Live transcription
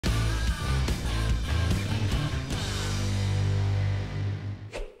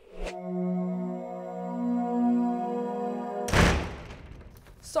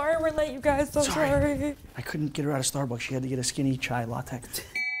Sorry we're late, you guys. So sorry. I couldn't get her out of Starbucks. She had to get a skinny chai latte.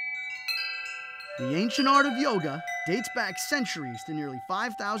 The ancient art of yoga dates back centuries to nearly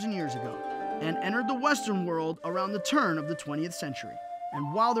 5,000 years ago and entered the Western world around the turn of the 20th century.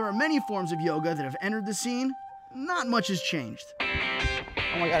 And while there are many forms of yoga that have entered the scene, not much has changed.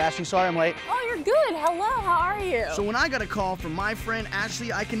 Oh my God, Ashley, sorry I'm late. Oh, you're good. Hello, how are you? So when I got a call from my friend Ashley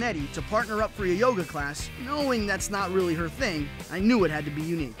Iconetti to partner up for a yoga class, knowing that's not really her thing, I knew it had to be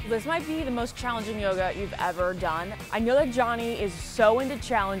unique. This might be the most challenging yoga you've ever done. I know that Johnny is so into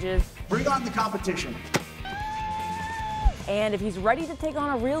challenges. Bring on the competition. And if he's ready to take on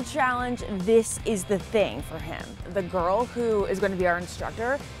a real challenge, this is the thing for him. The girl who is going to be our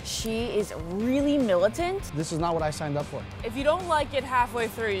instructor, she is really militant. This is not what I signed up for. If you don't like it halfway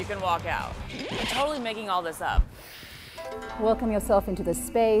through, you can walk out. I'm totally making all this up. Welcome yourself into the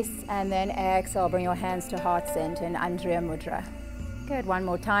space, and then exhale, bring your hands to heart center in Andriya Mudra. Good, one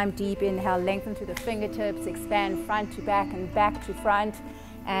more time, deep inhale, lengthen through the fingertips, expand front to back and back to front,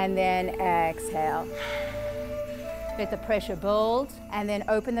 and then exhale. Let the pressure build, and then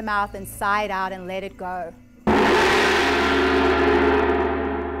open the mouth and side out and let it go.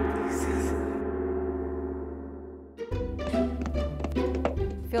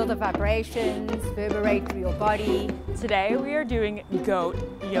 Feel the vibrations reverberate through your body. Today we are doing goat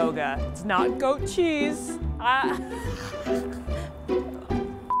yoga. It's not goat cheese.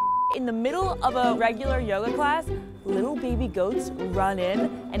 In the middle of a regular yoga class, little baby goats run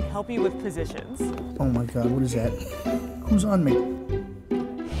in and help you with positions. Oh my God, what is that? Who's on me?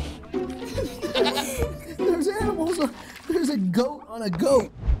 There's animals. There's a goat on a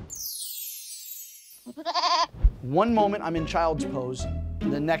goat. One moment I'm in child's pose,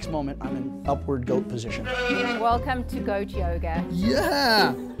 and the next moment I'm in upward goat position. Welcome to Goat Yoga.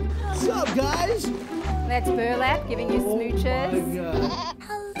 Yeah! What's up, guys? That's burlap, giving you smooches. Oh my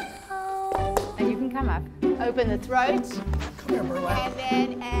God. Hello. And you can come up. Open the throat. Come here, burlap.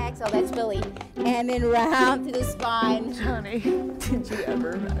 And then exhale, that's Billy. And then round through the spine. Johnny, did you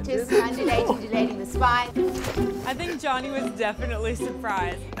ever imagine? Just undulating the spine. I think Johnny was definitely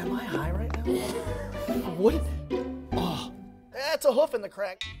surprised. Am I high right now? What? Oh, that's a hoof in the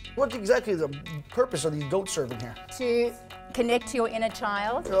crack. What exactly is the purpose of these goats serving here? To connect to your inner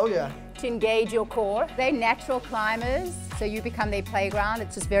child. Oh yeah. To engage your core. They're natural climbers, so you become their playground.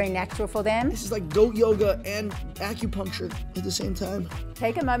 It's just very natural for them. This is like goat yoga and acupuncture at the same time.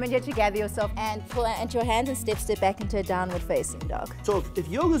 Take a moment here to gather yourself and plant your hands and step back into a downward facing dog. So if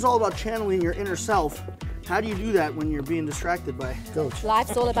yoga is all about channeling your inner self, how do you do that when you're being distracted by goats?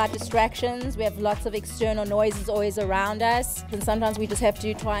 Life's all about distractions. We have lots of external noises always around us, and sometimes we just have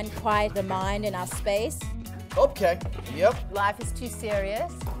to try and quiet the mind in our space. Okay, yep. Life is too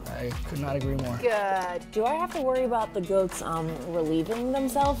serious. I could not agree more. Good. Do I have to worry about the goats relieving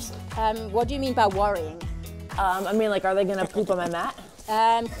themselves? What do you mean by worrying? I mean, like, are they gonna poop on my mat?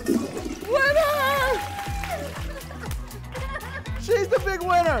 She's the big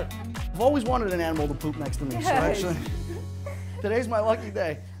winner! I've always wanted an animal to poop next to me, so actually, today's my lucky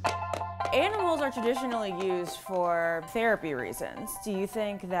day. Animals are traditionally used for therapy reasons. Do you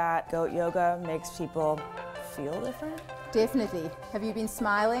think that goat yoga makes people feel different? Definitely. Have you been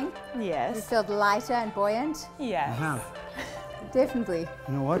smiling? Yes. You feel lighter and buoyant? Yes. I have. Definitely.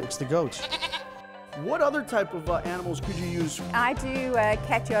 You know what? It's the goats. What other type of animals could you use? I do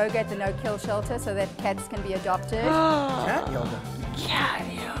cat yoga at the no-kill shelter so that cats can be adopted. Cat yoga. Cat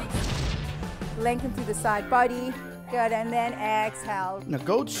yoga. Lengthen through the side body. Good, and then exhale. Now,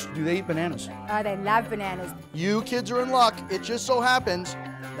 goats, do they eat bananas? Oh, they love bananas. You kids are in luck. It just so happens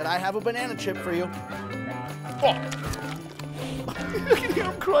that I have a banana chip for you. Oh. You can hear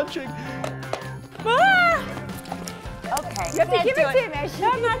him crunching. Ah! Okay. You have to give it to him, Ashley.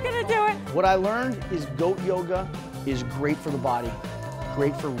 I'm not gonna do it. What I learned is goat yoga is great for the body,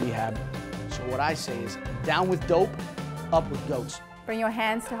 great for rehab. So what I say is down with dope, up with goats. Bring your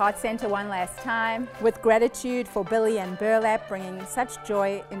hands to heart center one last time. With gratitude for Billy and Burlap bringing such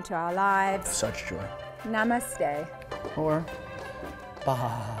joy into our lives. Such joy. Namaste. Or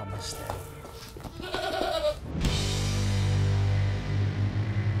Bahamaste.